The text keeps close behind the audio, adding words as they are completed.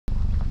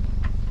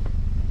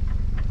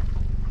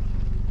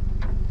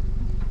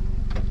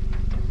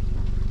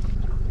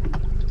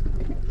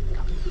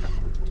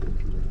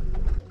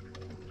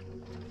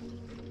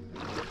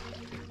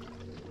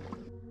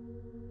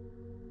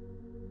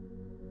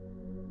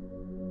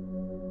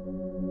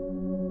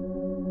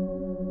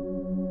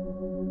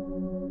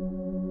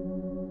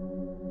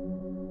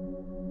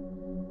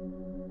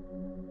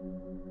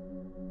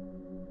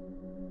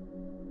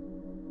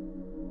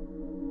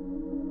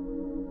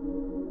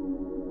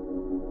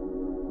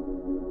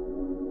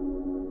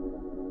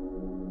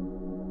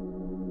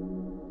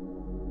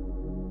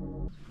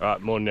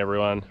Alright, morning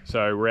everyone.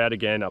 So we're out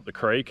again up the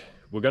creek.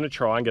 We're going to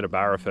try and get a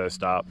barra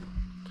first up.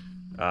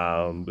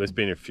 There's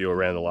been a few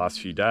around the last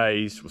few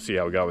days. We'll see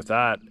how we go with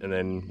that. And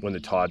then when the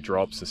tide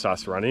drops and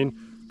starts to run in,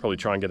 probably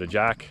try and get a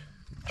jack,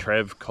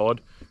 trev, cod.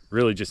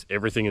 Really just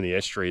everything in the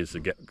estuary is the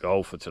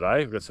goal for today.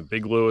 We've got some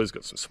big lures,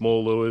 got some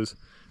small lures.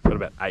 Got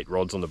about 8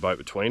 rods on the boat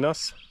between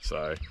us.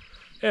 So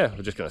yeah,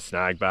 we're just going to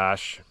snag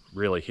bash,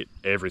 really hit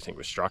everything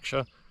with structure,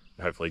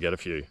 and hopefully get a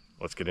few.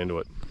 Let's get into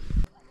it.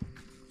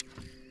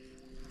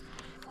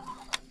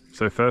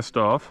 So first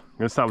off, I'm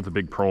going to start with the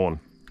big prawn.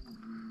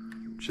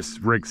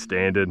 Just rig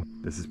standard.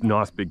 There's this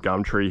nice big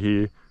gum tree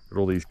here with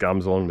all these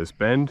gums along this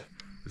bend.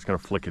 Just going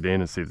to flick it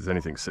in and see if there's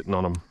anything sitting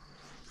on them.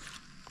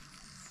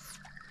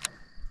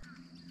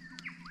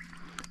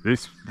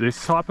 This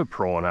type of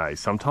prawn,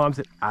 sometimes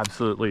it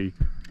absolutely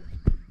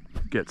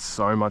gets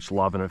so much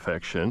love and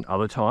affection.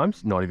 Other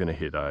times, not even a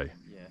hit, Yeah.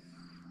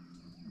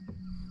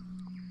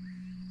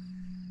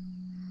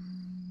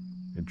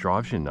 It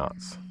drives you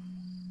nuts.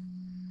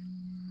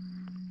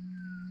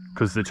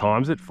 Because the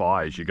times it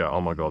fires, you go,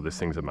 oh my God, this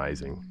thing's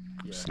amazing.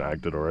 Yeah.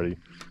 Snagged it already.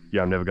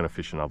 Yeah, I'm never going to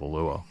fish another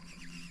lure.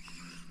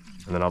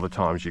 And then other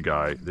times you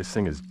go, this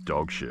thing is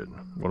dog shit.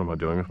 What am I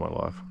doing with my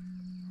life?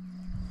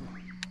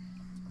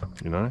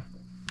 You know?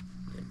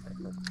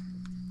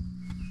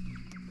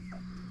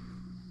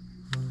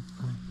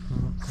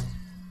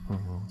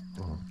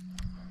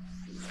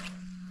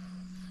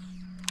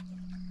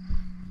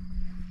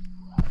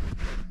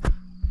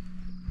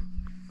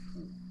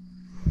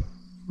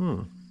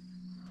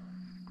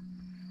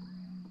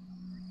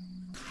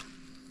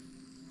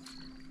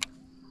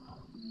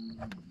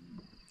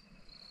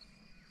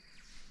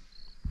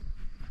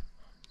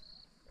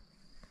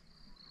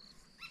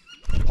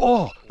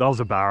 Oh, that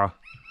was a barra.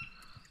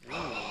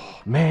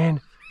 Oh,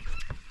 man.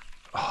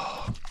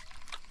 Oh.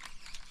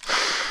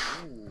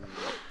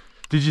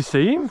 Did you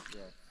see him?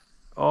 Yeah.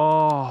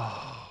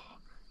 Oh.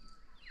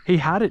 He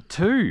had it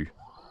too.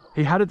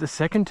 He had it the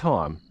second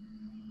time.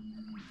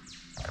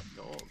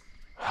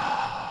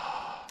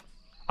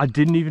 I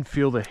didn't even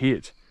feel the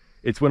hit.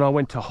 It's when I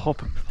went to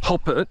hop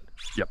it.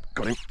 Yep,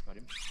 got him.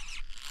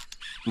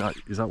 No,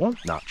 is that one?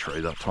 Nah, tree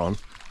that time.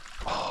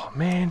 Oh,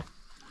 man.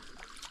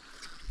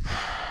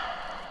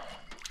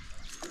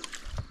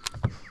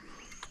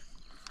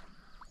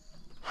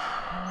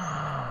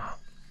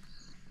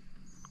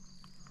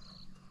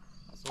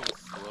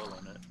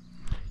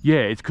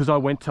 Yeah, it's because I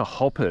went to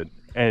hop it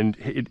and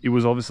it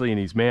was obviously in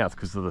his mouth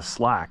because of the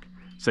slack.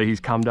 So he's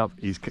cummed up.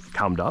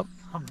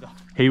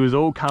 He was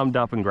all cummed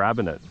up and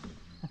grabbing it.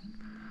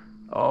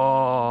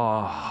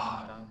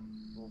 Oh.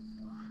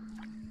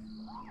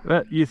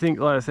 But you think,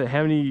 like I said,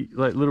 how many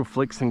like little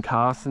flicks and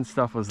casts and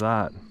stuff was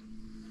that?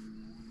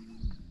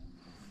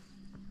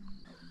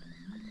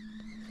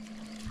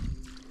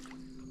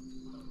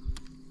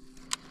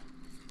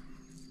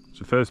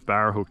 So first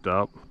barra hooked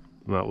up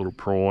on that little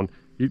prawn.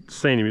 You'd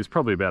seen him, he was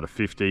probably about a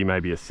 50,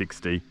 maybe a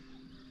 60.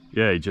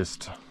 Yeah, he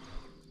just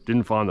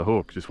didn't find the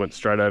hook, just went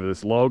straight over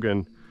this log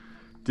and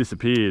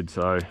disappeared.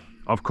 So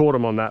I've caught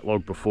him on that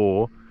log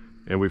before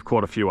and we've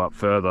caught a few up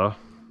further.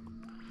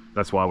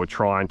 That's why we're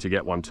trying to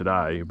get one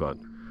today, but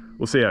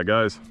we'll see how it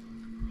goes.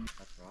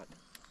 That's right.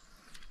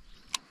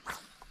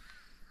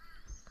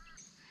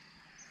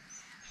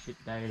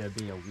 Shit day to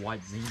be a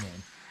white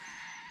Z-man.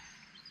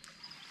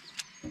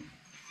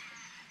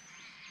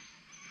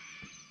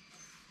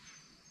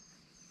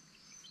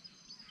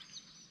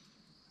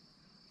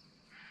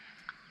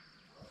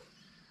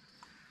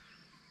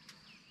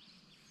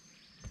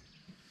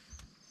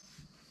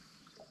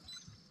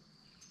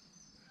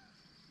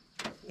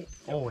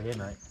 Oh yeah,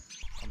 mate.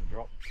 On the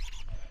drop.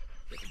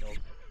 Get the dog.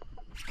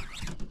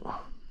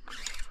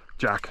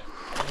 Jack.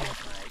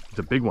 It's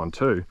a big one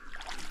too.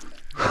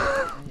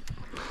 I'm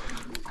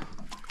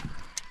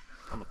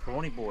a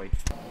prawny boy.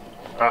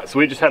 Alright, so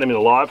we just had him in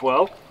a live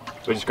well.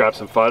 We just grabbed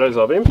some photos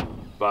of him,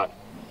 but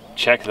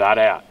check that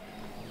out.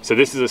 So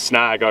this is a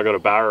snag I got a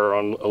barra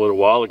on a little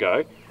while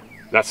ago.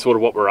 That's sort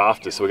of what we're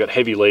after. So we got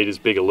heavy leaders,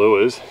 bigger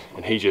lures,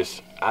 and he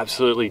just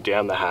absolutely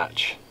down the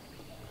hatch.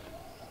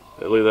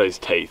 Look at those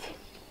teeth.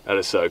 That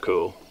is so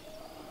cool.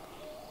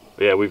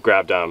 But yeah, we've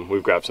grabbed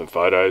some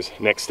photos.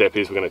 Next step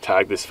is we're going to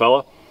tag this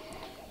fella.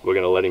 We're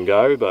going to let him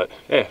go. But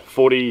yeah,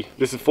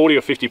 this is 40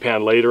 or 50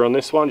 pound leader on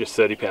this one, just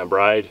 30 pound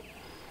braid.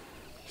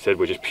 Said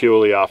we're just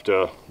purely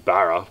after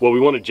barra. Well,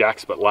 we wanted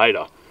jacks, but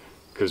later,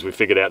 because we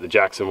figured out the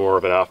jacks are more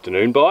of an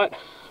afternoon bite.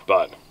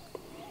 But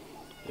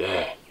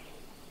yeah,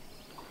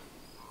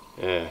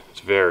 it's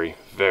very,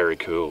 very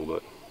cool.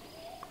 But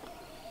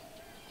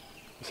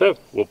so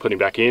we'll put him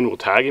back in, we'll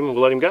tag him, and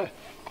we'll let him go.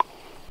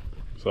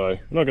 So I'm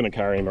not going to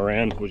carry him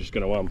around, we're just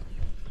going to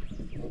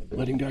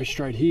let him go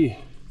straight here.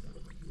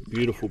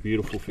 Beautiful,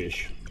 beautiful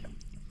fish.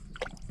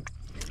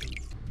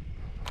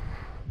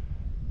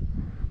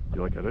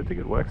 You're like, I don't think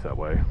it works that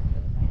way.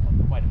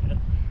 Wait a minute.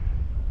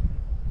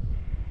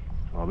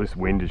 Oh, this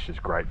wind is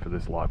just great for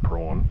this light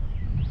prawn.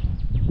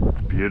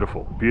 It's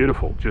beautiful,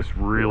 beautiful. Just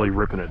really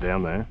ripping it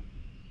down there.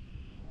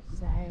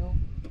 Sail.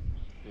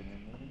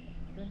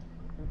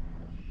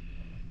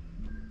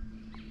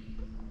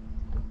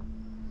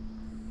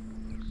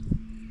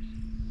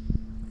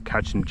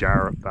 catch some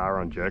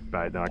bar on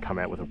jerkbait, then I come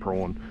out with a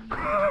prawn.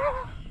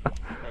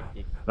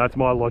 That's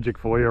my logic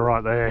for you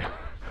right there.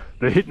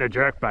 They're hitting a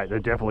jerkbait, they're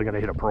definitely going to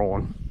hit a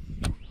prawn.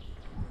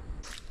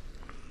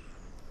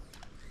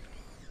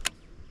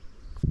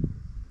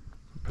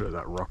 Put at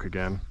that rock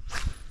again.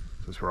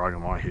 That's where I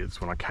got my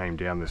hits when I came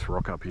down this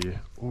rock up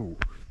here. Ooh,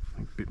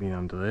 it bit me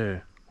under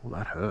there. Oh,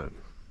 that hurt.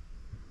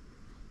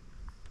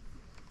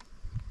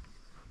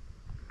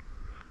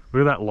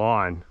 Look at that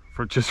line,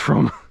 just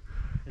from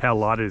how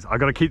light it is. I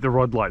got to keep the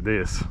rod like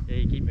this. Yeah,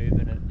 you keep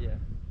moving it, yeah.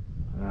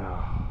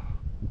 Oh.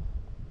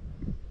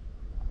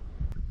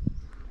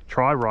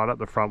 Try right up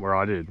the front where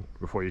I did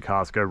before you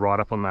cast. Go right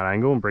up on that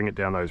angle and bring it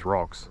down those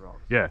rocks.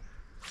 Yeah.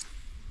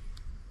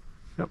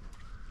 Yep.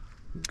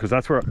 Because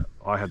that's where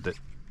I had the...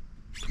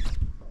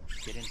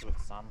 Get into it,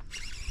 son.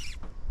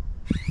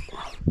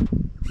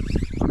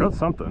 I got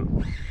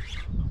something.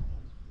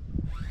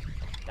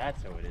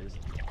 That's how it is.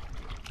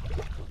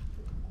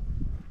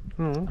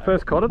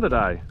 First cod of the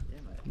day. Yeah,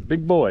 mate.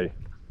 Big boy.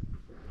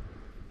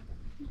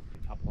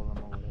 A couple of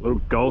them already.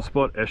 Little gold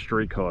spot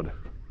estuary cod.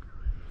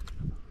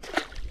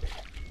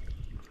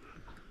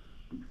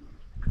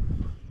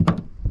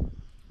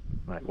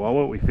 Mate, why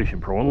weren't we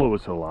fishing prawn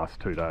lures for the last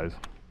 2 days?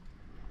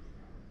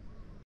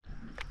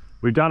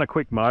 We've done a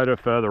quick motor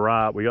further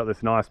up. We got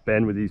this nice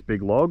bend with these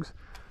big logs.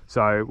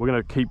 So we're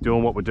going to keep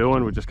doing what we're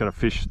doing. We're just going to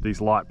fish these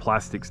light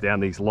plastics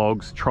down these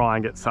logs, try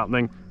and get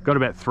something. Got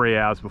about 3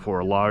 hours before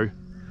a low.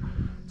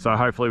 So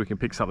hopefully we can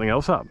pick something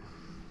else up.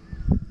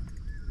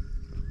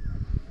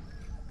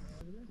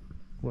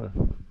 What? I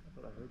thought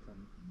I heard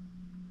something.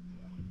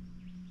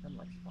 Sounded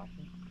like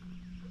splashing.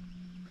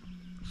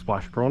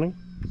 Splash prawning?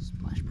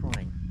 Splash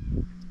prawning.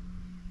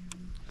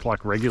 It's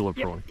like regular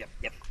prawn.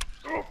 Yep.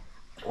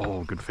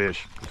 Oh, good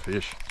fish, good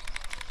fish.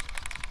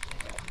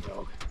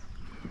 Dog.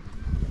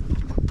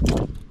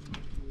 Where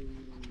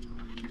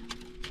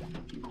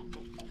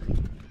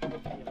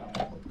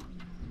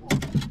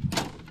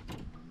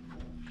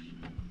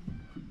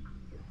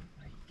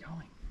are you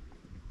going?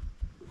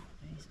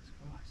 Jesus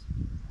Christ.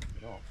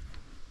 Get off.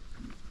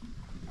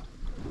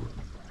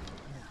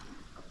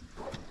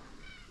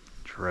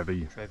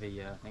 Trevally,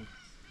 yeah, I think.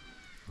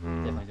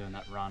 Definitely doing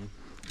that run.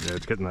 Yeah,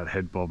 it's getting that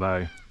head bob, eh? I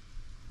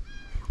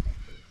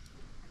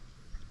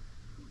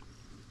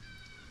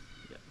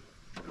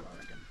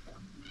reckon.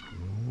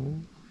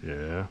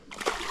 Yeah.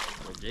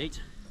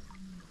 Legit.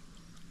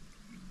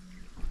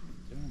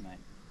 Doing, mate.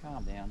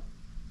 Calm down.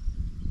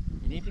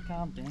 You need to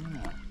calm down.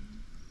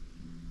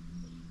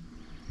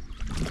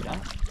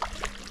 Done.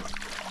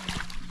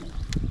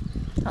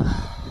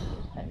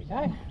 There we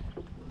go.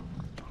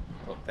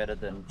 Look better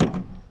than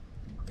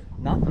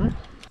nothing.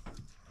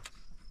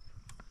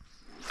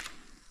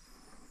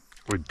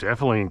 We've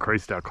definitely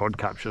increased our cod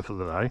capture for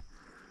the day,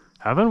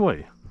 haven't we?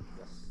 Yes.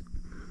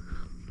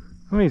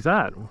 How many is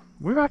that?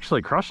 We're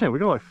actually crushing it. We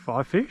got like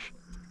 5 fish,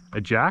 a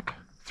jack,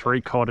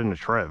 3 cod and a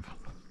trev.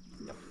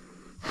 Yep.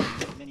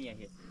 Many a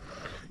hit.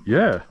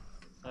 Yeah.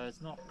 So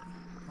it's not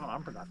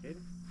unproductive.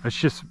 It's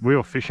just we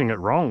were fishing it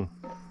wrong.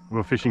 We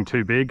were fishing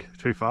too big,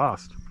 too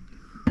fast.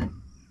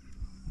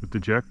 With the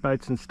jerk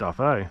baits and stuff,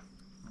 eh?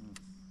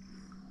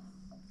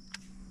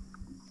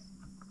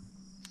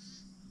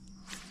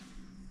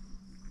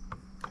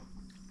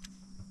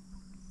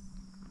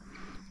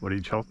 What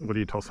are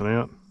you tossing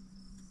out?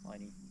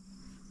 Mighty.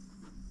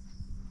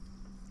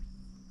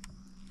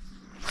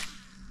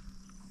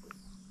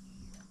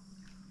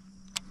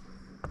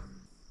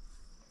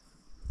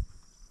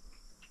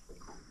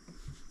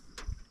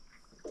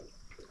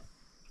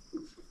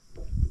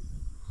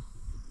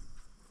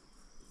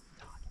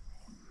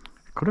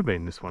 Could have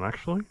been this one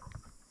actually.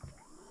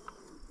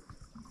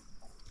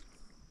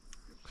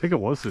 I think it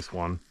was this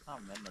one. I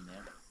can't remember now.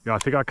 Yeah, I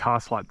think I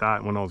cast like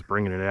that when I was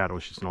bringing it out. It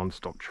was just an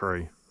on-stock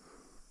tree.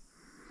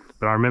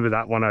 But I remember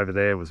that one over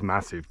there was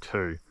massive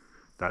too.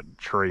 That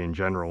tree in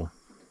general.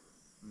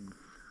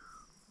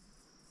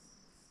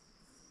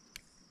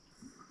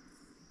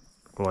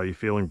 Well, are you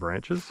feeling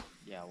branches?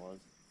 Yeah, I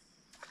was.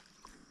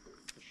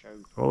 For sure.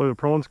 Oh, look, the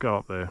prawns go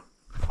up there.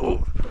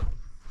 Oh.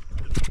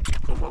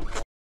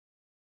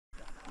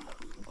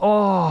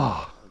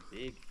 Oh. That was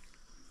big.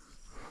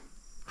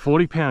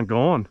 40 pound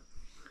gone.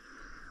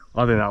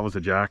 I think that was a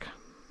jack.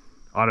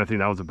 I don't think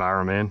that was a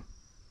barramundi.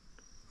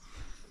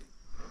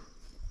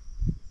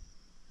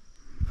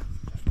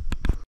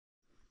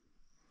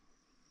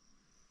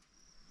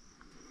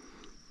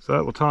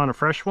 So we'll tie on a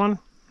fresh one.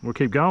 We'll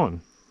keep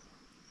going.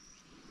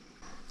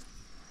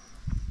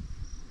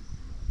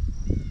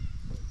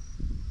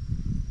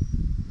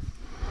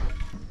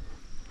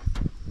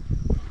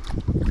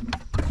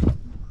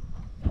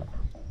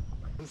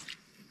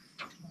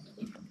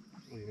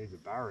 Well, you need a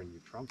barra and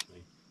you trumped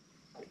me.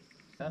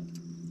 That? I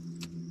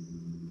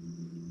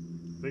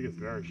think it's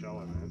very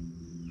shallow,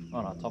 man.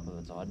 Oh no, top of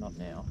the tide, not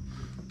now.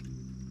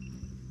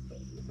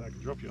 So I can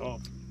drop you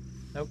off.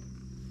 Nope.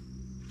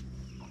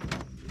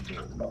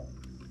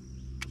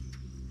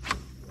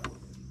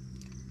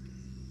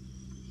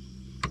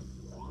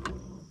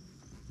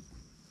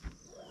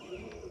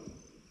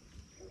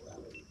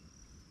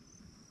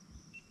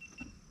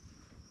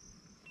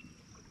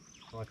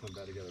 like I'm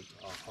about to get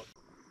a hot.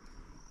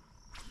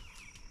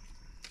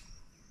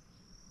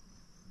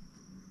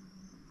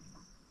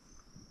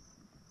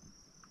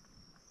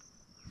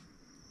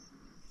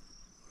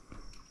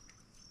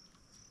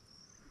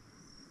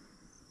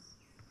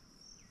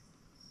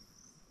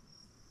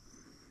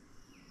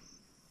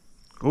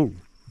 Oh.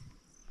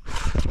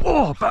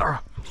 Oh,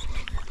 barra.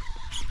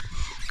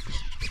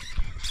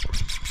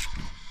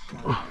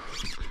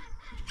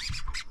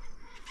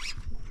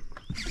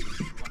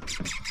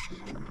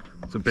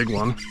 It's a big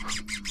one.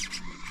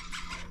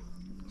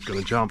 It's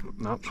gonna jump.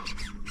 Nope.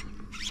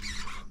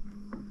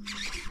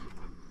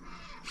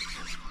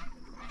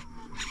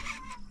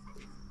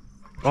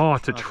 Oh,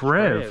 it's a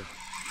Trev.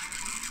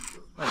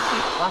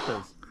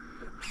 Flappers.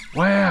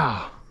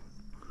 Wow.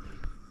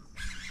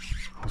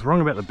 I was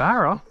wrong about the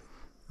barra.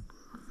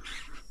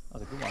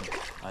 That was a good one.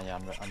 Oh yeah,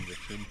 under the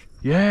chin.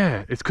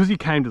 Yeah, it's because he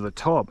came to the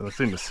top and I've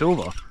seen the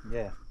silver.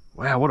 Yeah.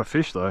 Wow, what a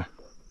fish though.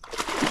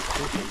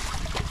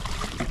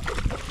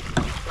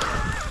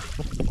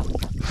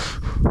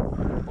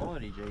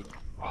 Quality, G.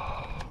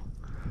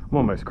 I'm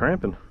almost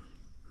cramping.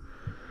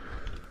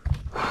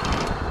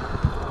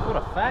 What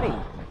a fatty.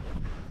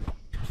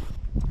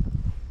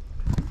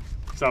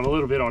 So I'm a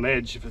little bit on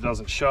edge if it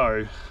doesn't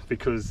show,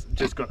 because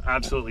just got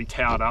absolutely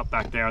towed up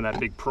back there on that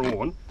big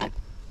prawn.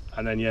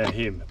 And then yeah,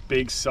 him,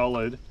 big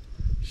solid,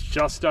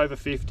 just over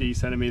 50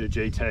 centimeter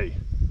GT.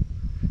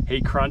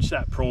 He crunched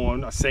that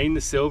prawn. I seen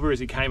the silver as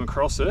he came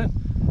across it,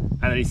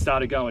 and then he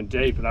started going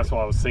deep, and that's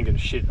why I was thinking,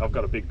 shit, I've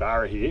got a big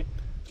barra here,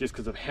 just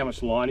because of how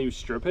much line he was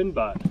stripping.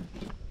 But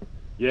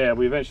yeah,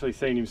 we eventually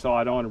seen him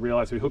side on and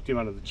realized we hooked him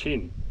under the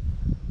chin.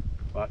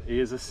 But he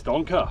is a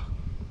stonker.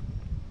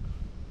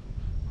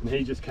 And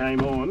he just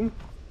came on.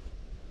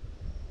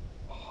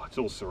 Oh, it's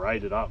all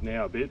serrated up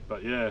now a bit,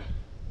 but yeah,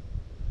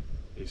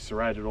 he's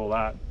serrated all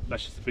that.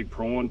 That's just a big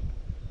prawn,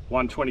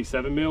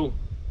 127 mil.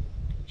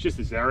 It's just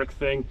a Zarek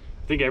thing.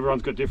 I think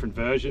everyone's got different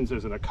versions.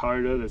 There's an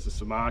Akota, there's a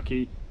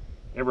Samaki.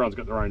 Everyone's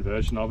got their own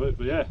version of it,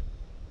 but yeah,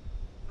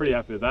 pretty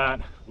happy with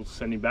that. We'll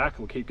send him back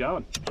and we'll keep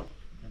going.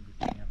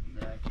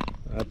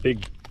 A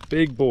big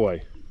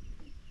boy.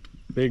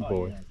 Big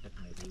boy. Yeah, definitely.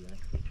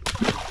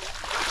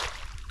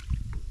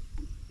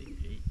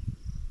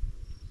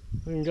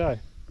 Let him go.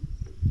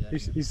 Yeah,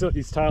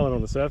 He's tailing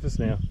on the surface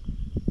now.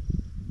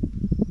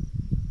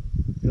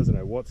 He doesn't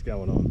know what's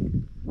going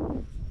on.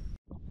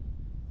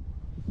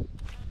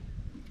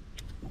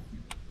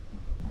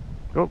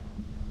 Oh,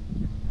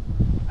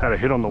 had a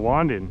hit on the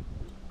wind in.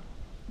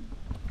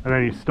 And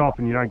then you stop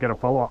and you don't get a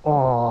follow up.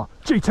 Oh,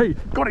 GT,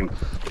 got him.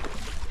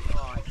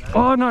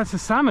 Oh no, it's a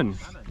salmon.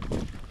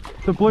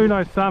 It's a blue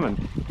nose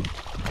salmon.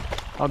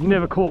 I've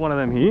never caught one of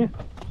them here.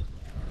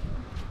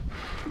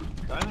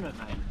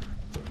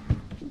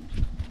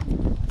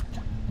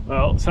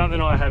 Well, something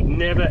I have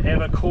never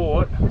ever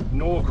caught,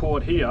 nor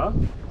caught here.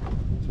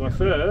 It's my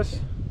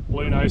first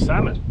blue nose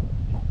salmon.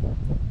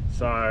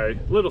 So,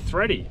 little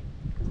thready,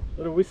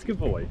 little whisker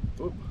boy.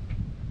 Oop.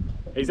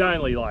 He's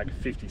only like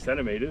 50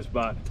 centimeters,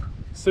 but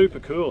super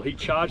cool. He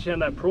charged down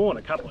that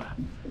prawn,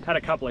 had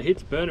a couple of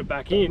hits, burned it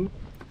back in,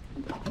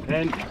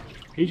 and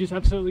he just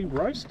absolutely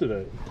roasted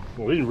it.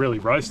 Well, he didn't really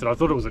roast it. I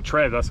thought it was a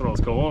Trev. That's what I was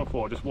calling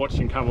for. Just watched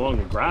him come along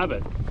and grab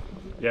it.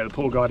 Yeah, the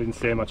poor guy didn't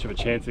stand much of a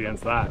chance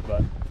against that,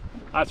 but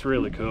that's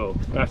really cool.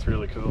 That's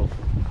really cool.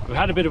 We've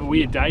had a bit of a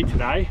weird day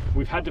today.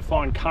 We've had to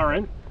find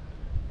current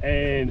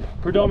and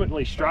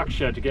predominantly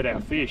structure to get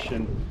our fish,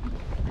 and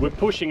we're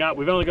pushing up.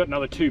 We've only got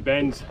another 2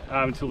 bends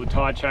until the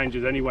tide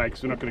changes anyway,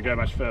 because we're not going to go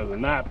much further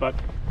than that, but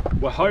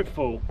we're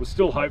hopeful. We're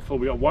still hopeful.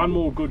 We got one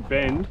more good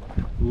bend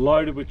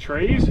loaded with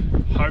trees.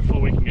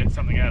 Hopefully we can get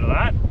something out of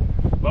that,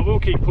 but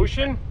we'll keep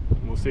pushing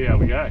and we'll see how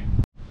we go.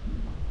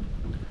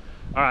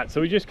 All right,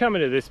 so we just come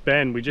into this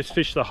bend. We just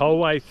fished the whole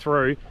way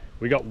through.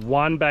 We got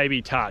one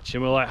baby touch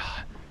and we're like,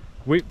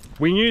 we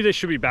knew there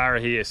should be barra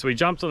here, so we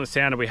jumped on the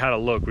sounder. We had a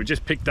look. We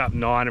just picked up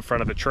 9 in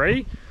front of a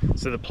tree.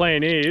 So the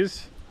plan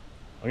is,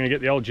 I'm gonna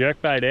get the old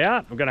jerkbait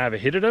out. I'm gonna have a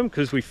hit at them,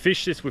 because we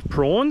fished this with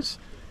prawns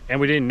and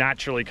we didn't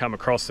naturally come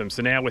across them.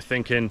 So now we're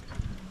thinking,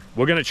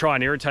 we're gonna try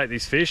and irritate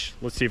these fish.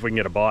 Let's see if we can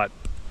get a bite.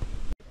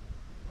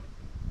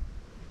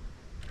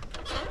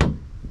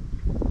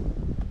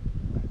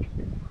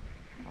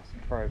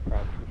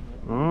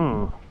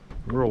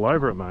 We're all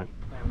over it, mate.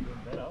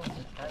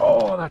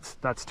 Oh,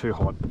 that's too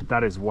hot.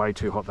 That is way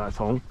too hot, that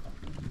thong.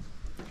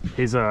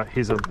 Here's a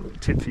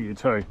tip for you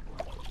too.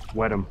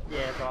 Wet them.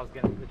 Yeah, so I was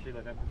going to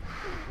literally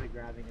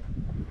grabbing it.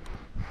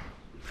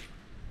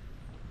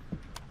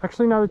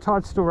 Actually, no, the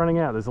tide's still running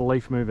out. There's a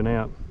leaf moving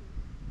out.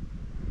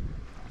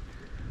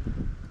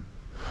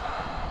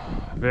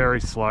 Very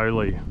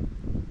slowly.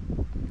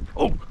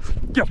 Oh,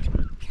 yep.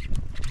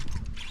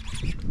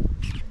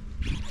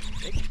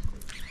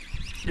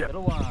 Yep.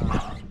 Little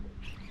one.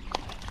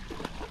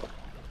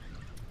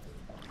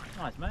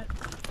 Nice, mate.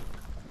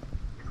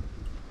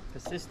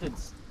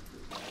 Persistence.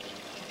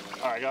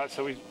 Alright guys,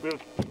 so we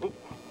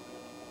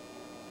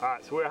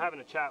were having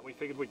a chat. We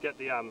figured we'd get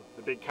the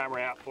big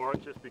camera out for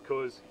it, just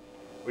because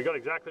we got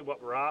exactly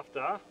what we're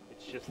after.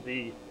 It's just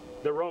the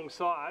the wrong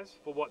size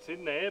for what's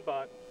in there,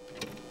 but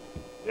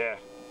yeah,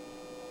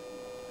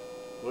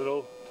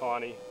 little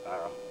tiny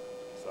barra.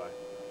 So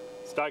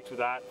stoked with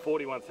that.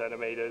 41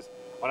 centimeters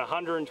on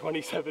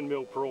 127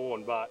 mil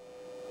prawn, but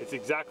it's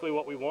exactly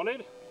what we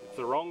wanted. It's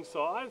the wrong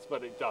size,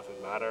 but it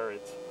doesn't matter.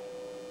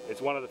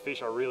 It's one of the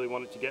fish I really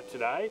wanted to get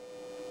today,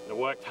 and I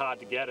worked hard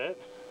to get it.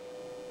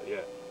 But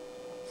yeah,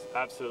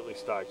 absolutely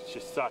stoked. It's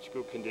just such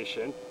good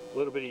condition. A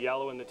little bit of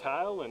yellow in the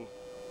tail, and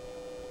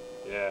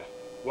yeah,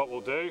 what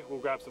we'll do, we'll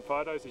grab some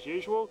photos as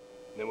usual,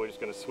 and then we're just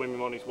going to swim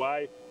him on his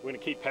way. We're going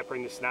to keep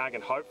peppering the snag,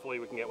 and hopefully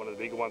we can get one of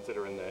the bigger ones that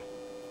are in there.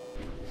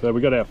 So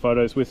we got our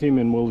photos with him,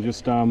 and we'll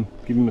just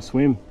give him a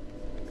swim.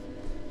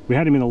 We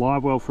had him in a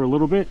live well for a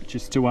little bit,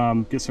 just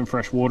to get some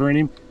fresh water in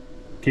him,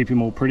 keep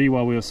him all pretty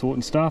while we were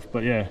sorting stuff.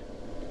 But yeah,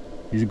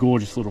 he's a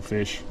gorgeous little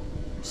fish.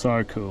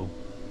 So cool,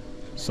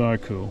 so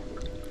cool.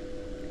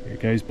 There he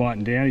goes,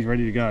 biting down. He's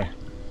ready to go.